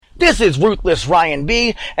This is Ruthless Ryan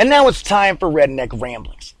B, and now it's time for Redneck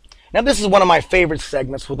Ramblings. Now this is one of my favorite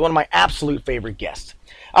segments with one of my absolute favorite guests.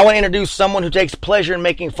 I want to introduce someone who takes pleasure in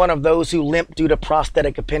making fun of those who limp due to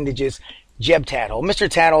prosthetic appendages, Jeb Tadhole. Mr.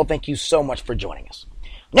 Tadhole, thank you so much for joining us.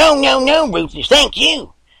 No, Ruthless, thank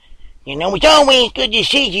you. It's always good to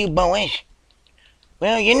see you, boys.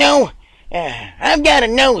 Well, I've got a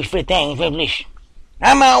nose for things, Ruthless.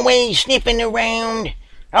 I'm always sniffing around,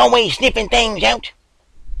 always sniffing things out.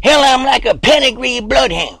 Hell, I'm like a pedigree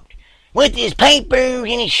bloodhound, with his papers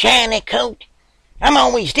and his shiny coat. I'm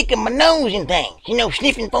always sticking my nose in things,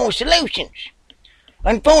 sniffing for solutions.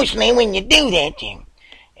 Unfortunately, when you do that,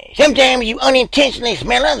 sometimes you unintentionally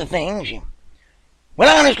smell other things.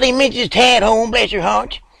 Well, honestly, Mrs. Tadhole, bless her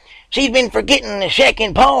heart, she's been forgetting the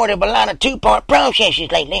second part of a lot of two-part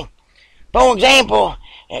processes lately. For example,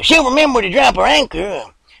 she'll remember to drop her anchor.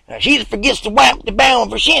 She just forgets to wipe the bow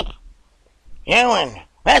of her ship. And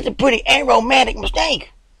that's a pretty aromatic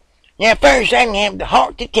mistake. Now, at first, I didn't have the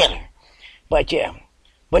heart to tell her. But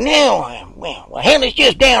now, hell, it's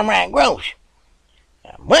just downright gross.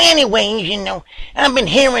 Anyways, I've been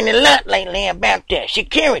hearing a lot lately about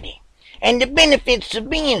security and the benefits of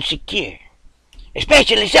being secure,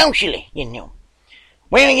 especially socially,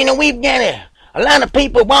 Well, we've got a lot of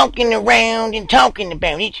people walking around and talking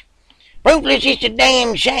about it. Ruthless, it's a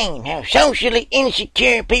damn shame how socially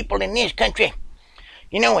insecure people in this country.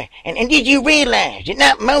 And did you realize that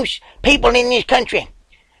not most people in this country,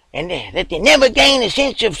 and that they never gain a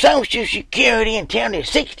sense of social security until they're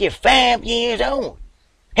 65 years old?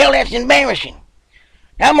 Hell, that's embarrassing.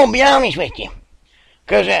 I'm going to be honest with you.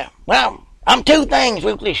 Because, I'm two things,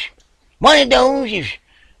 Ruthless. One of those is,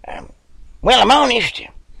 I'm honest.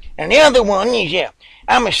 And the other one is,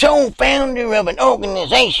 I'm a sole founder of an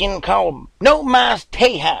organization called No Mas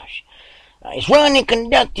Tejas. It's run and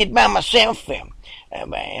conducted by myself and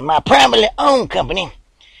my privately owned company.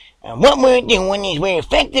 What we're doing is we're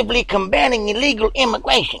effectively combating illegal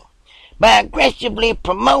immigration by aggressively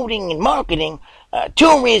promoting and marketing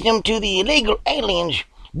tourism to the illegal aliens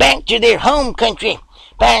back to their home country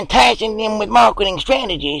by enticing them with marketing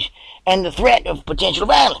strategies and the threat of potential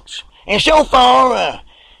violence. And so far,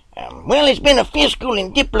 it's been a fiscal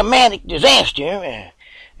and diplomatic disaster,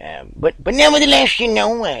 but nevertheless,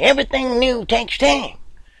 everything new takes time.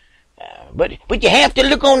 But you have to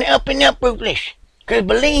look on the up and up, Ruthless, because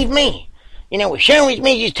believe me, as sure as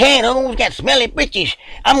Mrs. Tadhole's got smelly britches,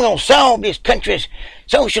 I'm going to solve this country's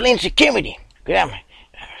social insecurity. Because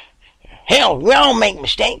hell, we all make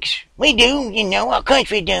mistakes. We do, our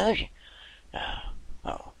country does.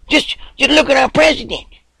 Just look at our president,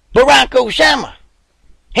 Barack Obama.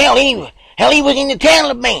 Hell, he was in the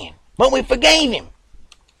Taliban, but we forgave him.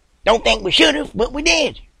 Don't think we should have, but we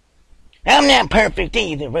did. I'm not perfect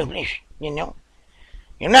either, Ruthless,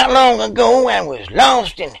 Not long ago, I was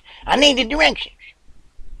lost and I needed directions.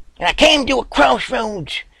 And I came to a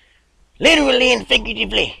crossroads, literally and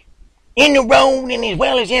figuratively, in the road and as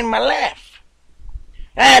well as in my life.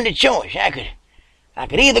 I had a choice. I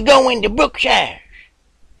could either go into Brookshire's.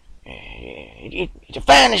 It's a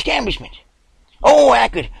fine establishment. Or I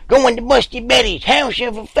could go into Busty Betty's House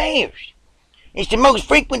of Affairs. It's the most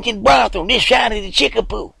frequented brothel this side of the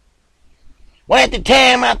Chicopee. Well, at the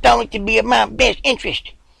time, I thought it to be of my best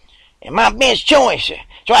interest and my best choice,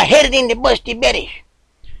 so I headed into Busty Betty's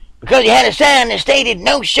because it had a sign that stated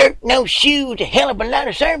no shirt, no shoes, a hell of a lot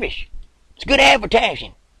of service. It's good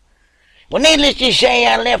advertising. Well, needless to say,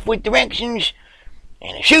 I left with directions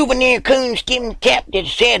and a souvenir coonskin cap that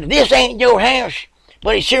said, "This ain't your house,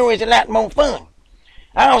 but it sure is a lot more fun."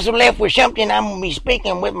 I also left with something I'm going to be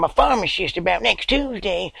speaking with my pharmacist about next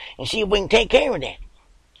Tuesday and see if we can take care of that.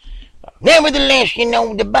 Nevertheless,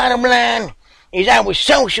 the bottom line is I was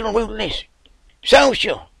social, Ruthless.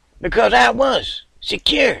 Social, because I was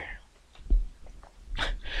secure.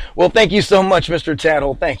 Well, thank you so much, Mr.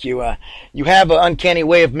 Tadhole. Thank you. You have an uncanny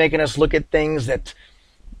way of making us look at things that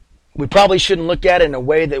we probably shouldn't look at in a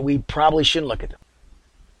way that we probably shouldn't look at them.